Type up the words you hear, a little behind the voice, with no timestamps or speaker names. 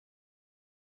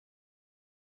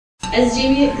As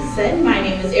Jamie said, my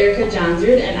name is Erica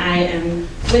Johnsrud, and I am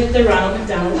with the Ronald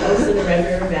McDonald House in the Red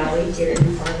River Valley here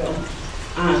in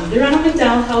Fargo. The Ronald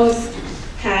McDonald House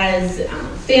has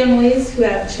families who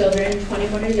have children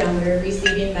 21 or younger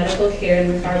receiving medical care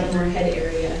in the Fargo-Moorhead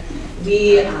area.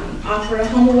 We offer a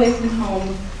home away from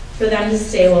home for them to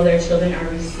stay while their children are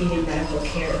receiving medical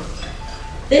care.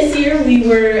 This year we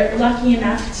were lucky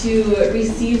enough to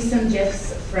receive some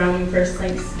gifts from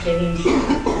FirstLink's Giving.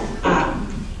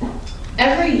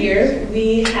 Every year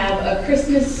we have a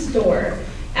Christmas store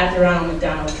at the Ronald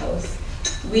McDonald House.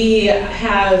 We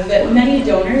have many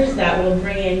donors that will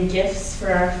bring in gifts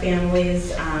for our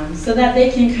families so that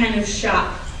they can kind of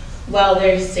shop while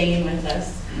they're staying with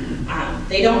us.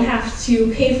 They don't have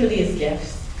to pay for these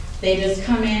gifts. They just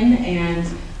come in and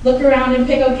look around and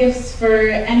pick out gifts for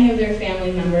any of their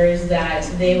family members that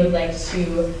they would like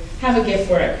to have a gift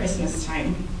for at Christmas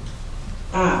time.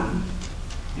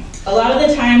 A lot of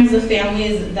the times the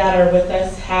families that are with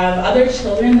us have other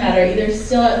children that are either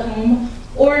still at home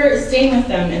or staying with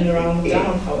them in the Ronald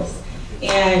McDonald House.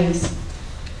 And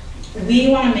we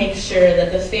want to make sure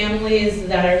that the families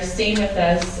that are staying with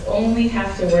us only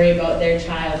have to worry about their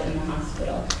child in the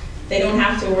hospital. They don't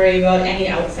have to worry about any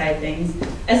outside things,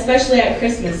 especially at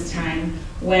Christmas time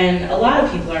when a lot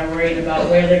of people are worried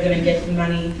about where they're going to get the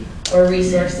money or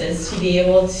resources to be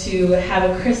able to have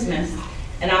a Christmas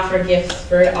and offer gifts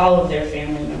for all of their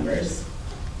family members.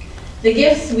 The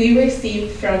gifts we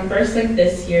received from FirstLink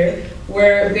this year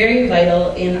were very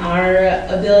vital in our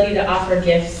ability to offer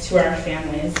gifts to our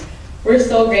families. We're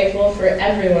so grateful for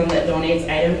everyone that donates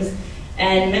items,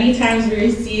 and many times we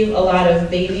receive a lot of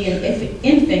baby and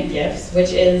infant gifts,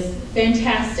 which is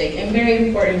fantastic and very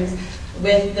important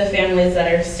with the families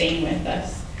that are staying with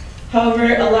us.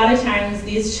 However, a lot of times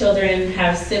these children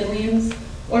have siblings,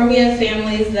 or we have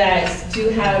families that do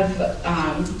have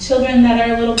children that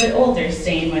are a little bit older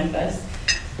staying with us.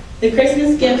 The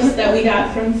Christmas gifts that we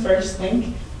got from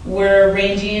FirstLink were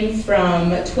ranging from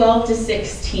 12 to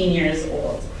 16 years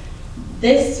old.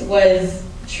 This was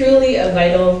truly a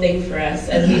vital thing for us,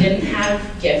 as we didn't have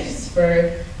gifts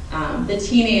for the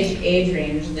teenage age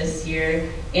range this year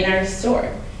in our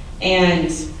store. And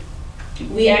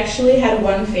we actually had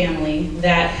one family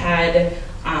that had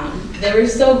they were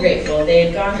so grateful. They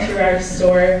had gone through our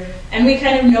store, and we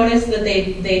kind of noticed that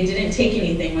they didn't take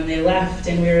anything when they left,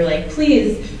 and we were like,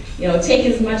 please, take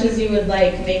as much as you would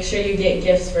like. Make sure you get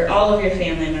gifts for all of your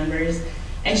family members.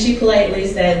 And she politely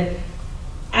said,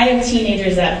 I have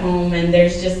teenagers at home, and I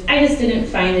just didn't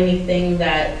find anything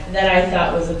that I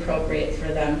thought was appropriate for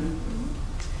them.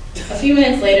 A few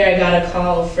minutes later, I got a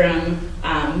call from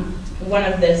one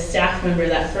of the staff members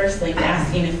at FirstLink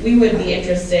asking if we would be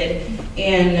interested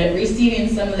in receiving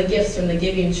some of the gifts from the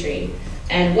Giving Tree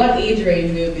and what age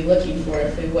range we would be looking for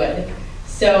if we would.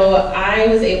 So I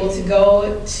was able to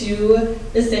go to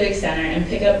the Civic Center and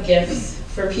pick up gifts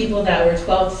for people that were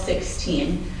 12 to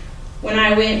 16. When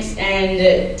I went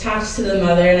and talked to the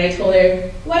mother and I told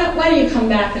her, why don't you come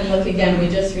back and look again, we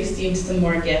just received some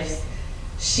more gifts.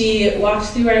 She walked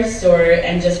through our store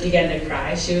and just began to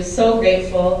cry. She was so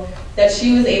grateful that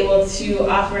she was able to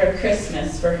offer a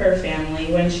Christmas for her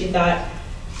family when she thought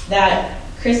that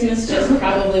Christmas just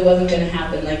probably wasn't going to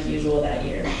happen like usual that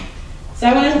year. So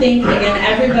I want to thank, again,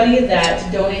 everybody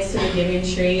that donates to the Giving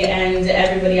Tree and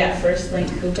everybody at FirstLink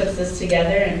who puts this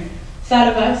together and thought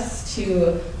of us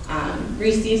to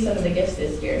receive some of the gifts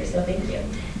this year. So thank you.